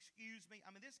 Please excuse me.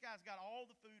 I mean, this guy's got all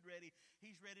the food ready.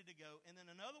 He's ready to go. And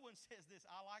then another one says this.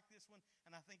 I like this one,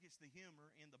 and I think it's the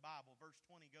humor in the Bible. Verse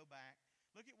 20, go back.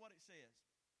 Look at what it says.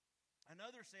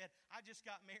 Another said, I just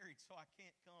got married, so I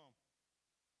can't come.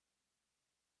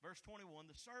 Verse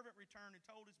 21, the servant returned and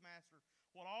told his master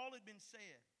what all had been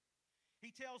said. He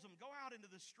tells him, go out into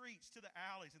the streets, to the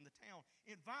alleys in the town.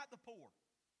 Invite the poor.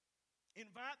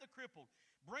 Invite the crippled.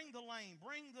 Bring the lame.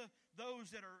 Bring those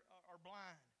that are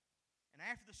blind. And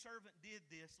after the servant did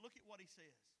this, look at what he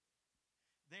says.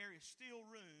 There is still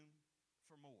room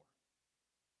for more.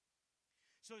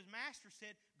 So his master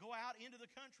said, go out into the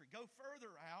country. Go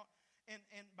further out and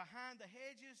behind the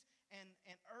hedges and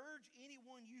urge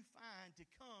anyone you find to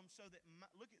come so that,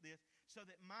 look at this, so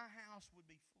that my house would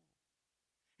be full.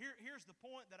 Here's the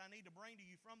point that I need to bring to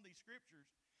you from these scriptures,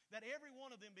 that every one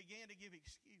of them began to give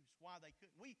excuse why they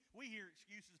couldn't. We hear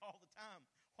excuses all the time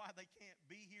why they can't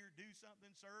be here, do something,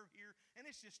 serve here. And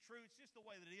it's just true. It's just the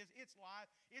way that it is. It's life.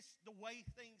 It's the way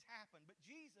things happen. But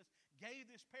Jesus gave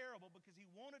this parable because He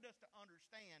wanted us to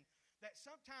understand that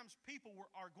sometimes people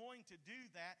are going to do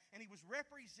that, and He was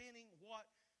representing what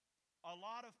a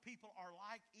lot of people are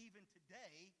like even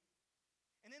today.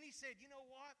 And then He said, you know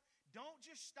what? Don't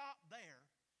just stop there.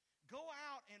 Go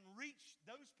out and reach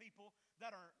those people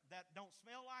that don't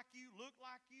smell like you, look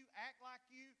like you, act like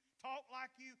you, talk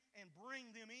like you, and bring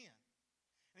them in.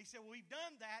 And He said, well, we've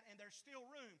done that, and there's still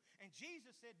room. And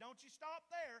Jesus said, don't you stop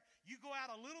there. You go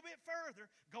out a little bit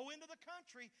further, go into the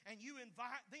country, and you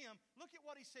invite them. Look at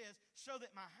what He says, so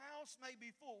that my house may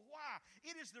be full. Why?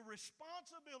 It is the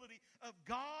responsibility of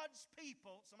God's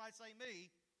people, somebody say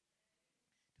me,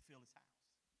 to fill His house.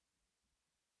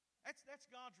 That's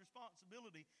God's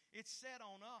responsibility. It's set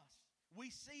on us. We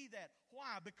see that.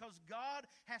 Why? Because God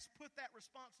has put that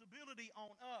responsibility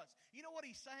on us. You know what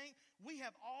He's saying? We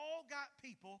have all got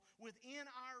people within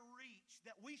our reach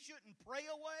that we shouldn't pray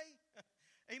away.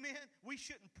 Amen. We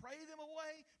shouldn't pray them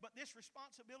away, but this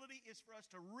responsibility is for us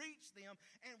to reach them,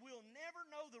 and we'll never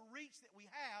know the reach that we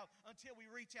have until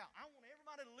we reach out. I want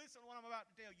everybody to listen to what I'm about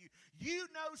to tell you. You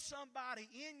know somebody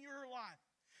in your life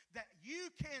that you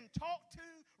can talk to,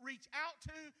 reach out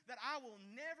to, that I will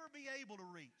never be able to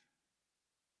reach.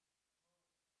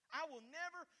 I will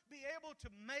never be able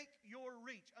to make your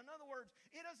reach. In other words,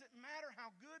 it doesn't matter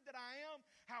how good that I am,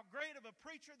 how great of a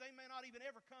preacher, they may not even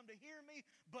ever come to hear me,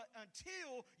 but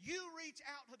until you reach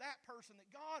out to that person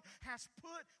that God has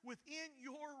put within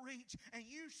your reach and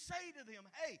you say to them,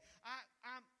 hey,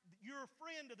 you're a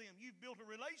friend to them. You've built a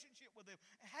relationship with them.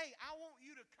 Hey, I want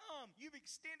you to come. You've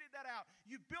extended that out.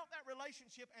 You've built that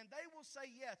relationship, and they will say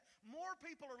yes. More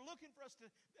people are looking for us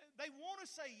they want to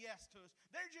say yes to us.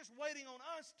 They're just waiting on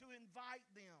us to invite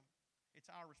them. It's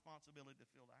our responsibility to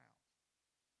fill the house.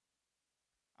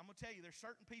 I'm going to tell you, there's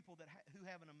certain people who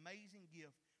have an amazing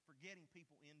gift for getting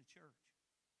people into church.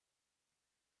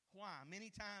 Why? Many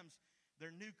times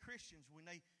they're new Christians when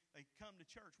they come to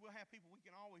church. We'll have people we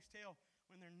can always tell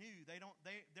when they're new. They're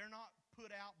not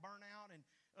put out, burnt out, and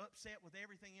upset with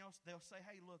everything else. They'll say,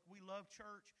 hey, look, we love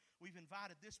church. We've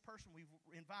invited this person. We've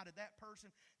invited that person.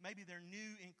 Maybe they're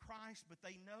new in Christ, but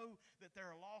they know that there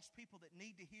are lost people that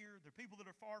need to hear. There are people that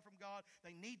are far from God.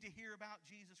 They need to hear about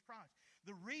Jesus Christ.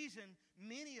 The reason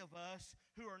many of us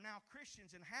who are now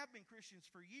Christians and have been Christians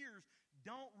for years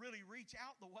don't really reach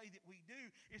out the way that we do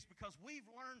is because we've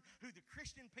learned who the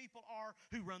Christian people are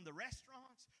who run the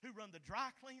restaurants, who run the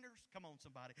dry cleaners. Come on,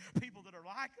 somebody. People that are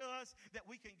like us that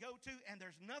we can go to, and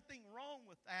there's nothing wrong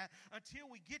with that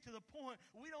until we get to the point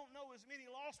we don't know as many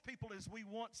lost people as we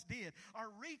once did.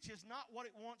 Our reach is not what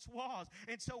it once was.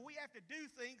 And so we have to do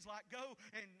things like go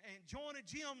and join a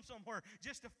gym somewhere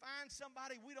just to find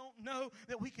somebody we don't know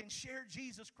that we can share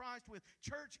Jesus Christ with.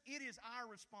 Church, it is our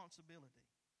responsibility.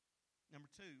 Number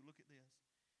two, look at this.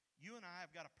 You and I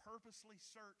have got to purposely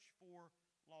search for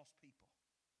lost people.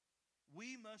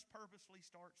 We must purposely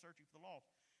start searching for the lost.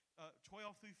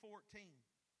 12 through 14.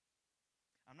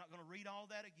 I'm not going to read all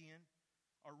that again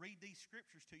or read these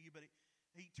scriptures to you, but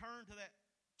he turned to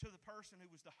the person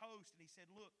who was the host, and he said,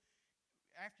 look,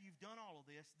 after you've done all of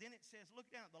this, then it says,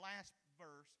 look down at the last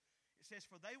verse. It says,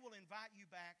 for they will invite you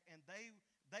back, and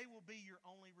they will be your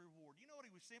only reward. You know what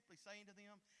he was simply saying to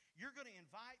them? You're going to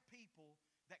invite people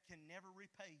that can never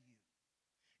repay you.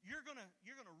 You're going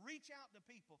to reach out to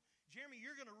people. Jeremy,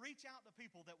 you're going to reach out to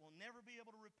people that will never be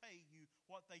able to repay you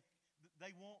what they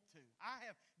want to. I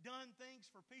have done things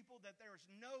for people that there is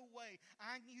no way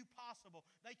I knew possible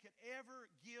they could ever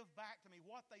give back to me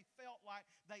what they felt like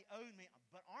they owed me.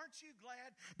 But aren't you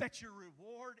glad that your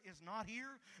reward is not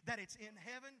here, that it's in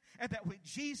heaven, and that when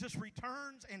Jesus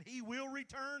returns, and He will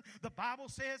return, the Bible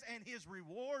says, and His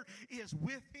reward is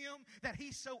with Him, that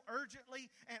He so urgently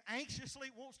and anxiously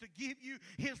wants to give you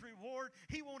His reward,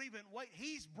 He won't even wait.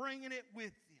 He's bringing it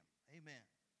with Him. Amen.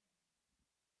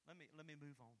 Let me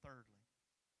move on. Thirdly,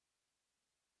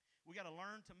 we got to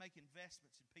learn to make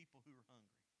investments in people who are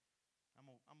hungry.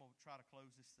 I'm gonna try to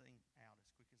close this thing out as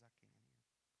quick as I can here.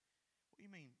 What do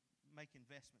you mean, make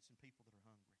investments in people that are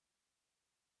hungry?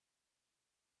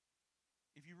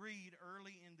 If you read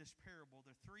early in this parable,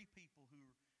 there are three people who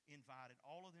were invited.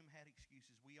 All of them had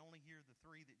excuses. We only hear the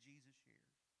three that Jesus shares.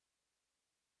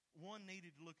 One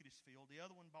needed to look at his field. The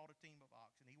other one bought a team of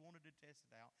oxen. He wanted to test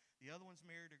it out. The other one's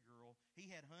married a girl.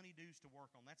 He had honeydews to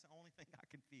work on. That's the only thing I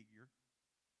can figure.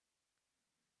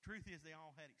 Truth is, they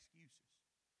all had excuses.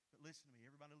 But listen to me.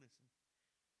 Everybody listen.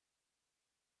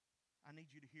 I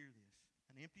need you to hear this.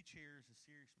 An empty chair is a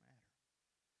serious matter.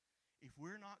 If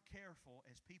we're not careful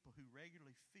as people who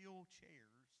regularly fill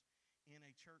chairs in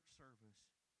a church service,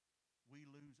 we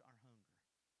lose our hunger.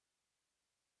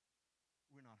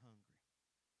 We're not hungry.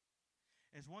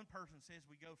 As one person says,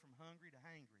 we go from hungry to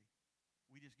hangry.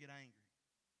 We just get angry.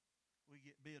 We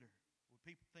get bitter.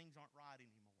 Things aren't right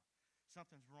anymore.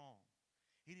 Something's wrong.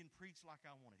 He didn't preach like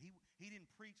I wanted. He didn't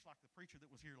preach like the preacher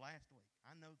that was here last week.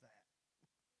 I know that.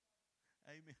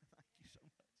 Amen. Thank you so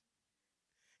much.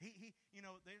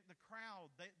 The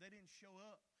crowd, they didn't show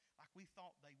up like we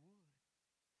thought they would.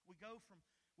 We go from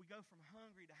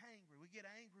hungry to hangry. We get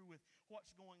angry with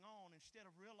what's going on instead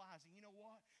of realizing, you know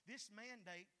what? This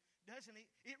mandate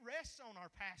it rests on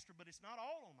our pastor, but it's not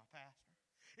all on my pastor.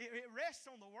 It rests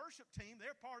on the worship team.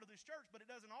 They're part of this church, but it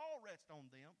doesn't all rest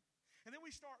on them. And then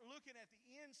we start looking at the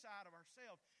inside of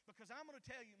ourselves, because I'm going to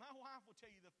tell you, my wife will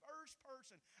tell you, the first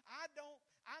person,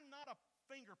 I'm not a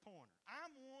finger pointer.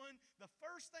 I'm one, the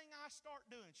first thing I start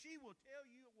doing, she will tell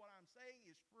you what I'm saying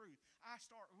is truth. I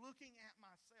start looking at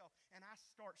myself and I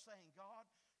start saying, God,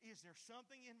 is there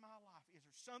something in my life? Is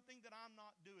there something that I'm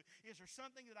not doing? Is there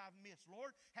something that I've missed?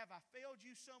 Lord, have I failed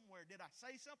you somewhere? Did I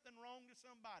say something wrong to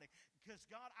somebody? Because,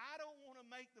 God, I don't want to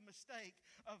make the mistake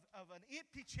of an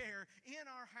empty chair in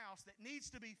our house that needs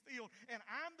to be filled, and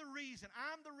I'm the reason.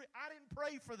 I didn't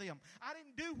pray for them. I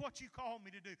didn't do what you called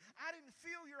me to do. I didn't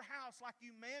fill your house like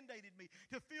you mandated me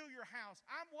to fill your house.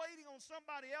 I'm waiting on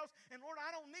somebody else, and Lord,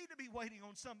 I don't need to be waiting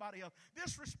on somebody else.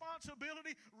 This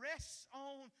responsibility rests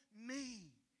on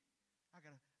me.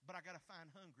 But I got to find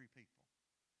hungry people.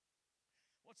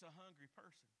 What's a hungry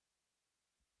person?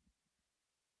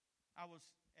 I was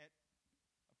at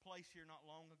a place here not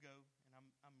long ago, and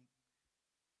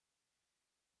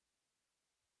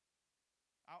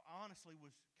I honestly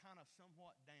was kind of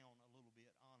somewhat down a little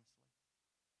bit, honestly.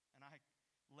 And I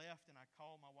left and I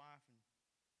called my wife, and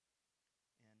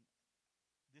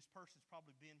this person's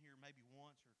probably been here maybe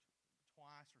once or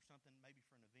twice or something, maybe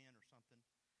for an event or something.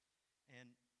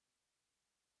 And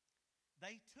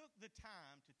they took the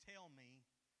time to tell me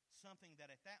something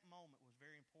that at that moment was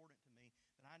very important to me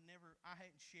that I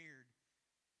hadn't shared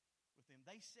with them.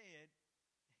 They said,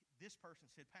 this person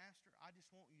said, Pastor, I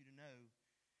just want you to know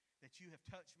that you have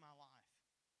touched my life.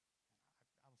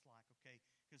 And I was like, okay,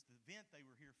 because the event they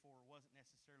were here for wasn't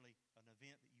necessarily an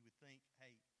event that you would think,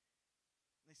 hey.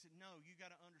 They said, no, you got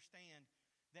to understand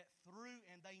that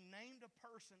and they named a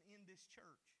person in this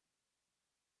church.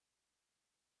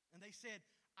 And they said,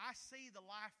 I see the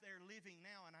life they're living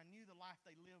now, and I knew the life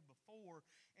they lived before,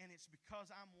 and it's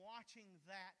because I'm watching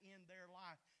that in their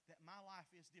life that my life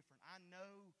is different. I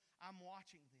know I'm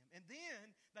watching them. And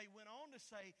then they went on to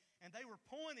say, and they were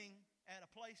pointing at a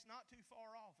place not too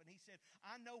far off, and he said,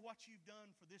 I know what you've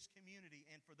done for this community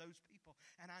and for those people,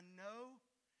 and I know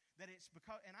that it's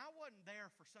because, and I wasn't there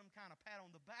for some kind of pat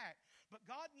on the back, but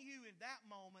God knew in that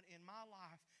moment in my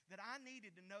life that I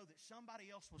needed to know that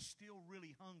somebody else was still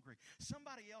really hungry.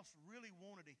 Somebody else really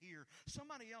wanted to hear.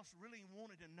 Somebody else really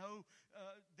wanted to know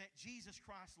that Jesus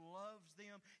Christ loves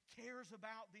them, cares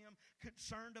about them,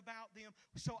 concerned about them.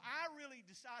 So I really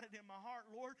decided in my heart,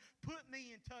 Lord, put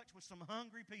me in touch with some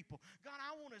hungry people. God,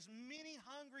 I want as many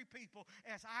hungry people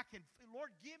as I can.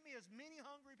 Lord, give me as many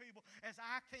hungry people as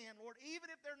I can, Lord,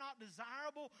 even if they're not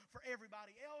desirable for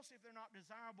everybody else, if they're not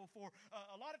desirable for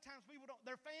a lot of times people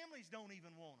their families don't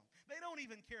even want them. They don't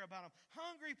even care about them.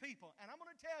 Hungry people. And I'm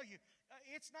going to tell you,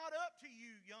 it's not up to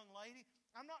you, young lady.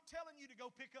 I'm not telling you to go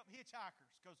pick up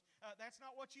hitchhikers, because that's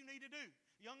not what you need to do.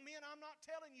 Young men, I'm not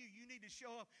telling you need to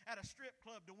show up at a strip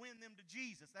club to win them to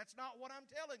Jesus. That's not what I'm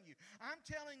telling you. I'm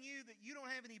telling you that you don't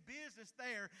have any business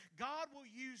there. God will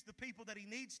use the people that He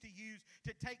needs to use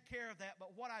to take care of that.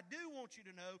 But what I do want you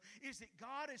to know is that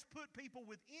God has put people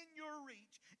within your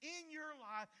reach, in your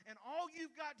life, and all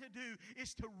you've got to do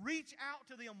is to reach out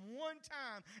to them one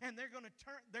time, and they're going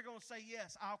to say,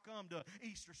 yes, I'll come to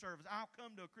Easter service. I'll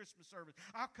come to a Christmas service.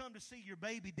 I'll come to see your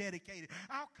baby dedicated.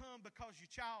 I'll come because your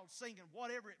child's singing,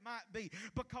 whatever it might be.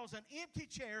 Because an empty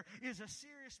chair is a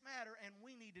serious matter, and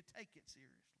we need to take it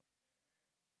seriously.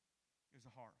 There's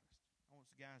a harvest. I want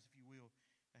the guys, if you will,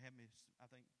 have me. I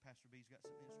think Pastor B's got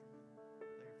some instrumental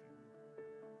there, if you will.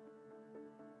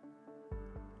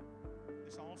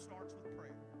 This all starts with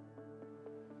prayer.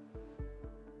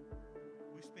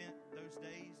 We spent those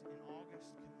days in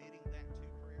August